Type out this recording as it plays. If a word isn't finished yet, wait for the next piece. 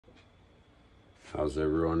How's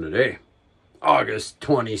everyone today? August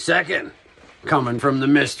 22nd. Coming from the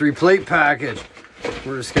mystery plate package.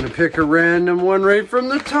 We're just going to pick a random one right from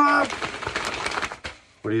the top.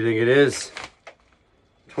 What do you think it is?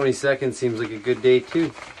 22nd seems like a good day too.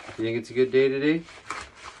 You think it's a good day today?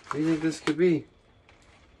 What do you think this could be?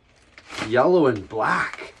 Yellow and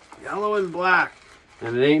black. Yellow and black.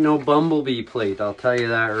 And it ain't no bumblebee plate, I'll tell you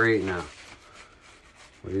that right now.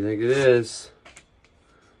 What do you think it is?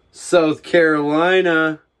 South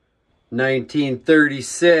Carolina,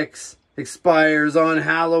 1936. Expires on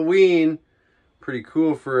Halloween. Pretty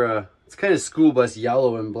cool for a... It's kind of school bus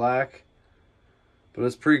yellow and black. But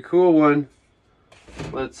it's a pretty cool one.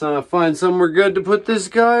 Let's find somewhere good to put this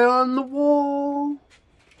guy on the wall.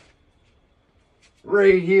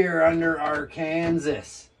 Right here under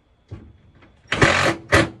Arkansas.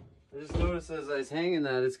 I just noticed as I was hanging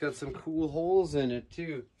that, it's got some cool holes in it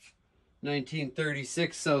too.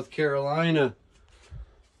 1936 South Carolina.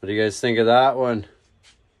 What do you guys think of that one?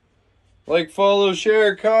 Like, follow,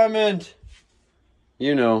 share, comment.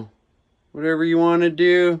 You know, whatever you want to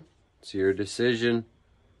do, it's your decision.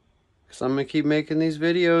 Because I'm going to keep making these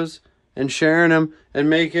videos and sharing them and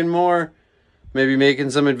making more. Maybe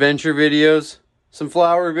making some adventure videos, some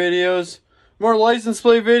flower videos, more license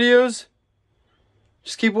plate videos.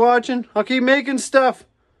 Just keep watching. I'll keep making stuff.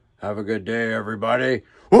 Have a good day, everybody.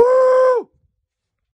 Woo!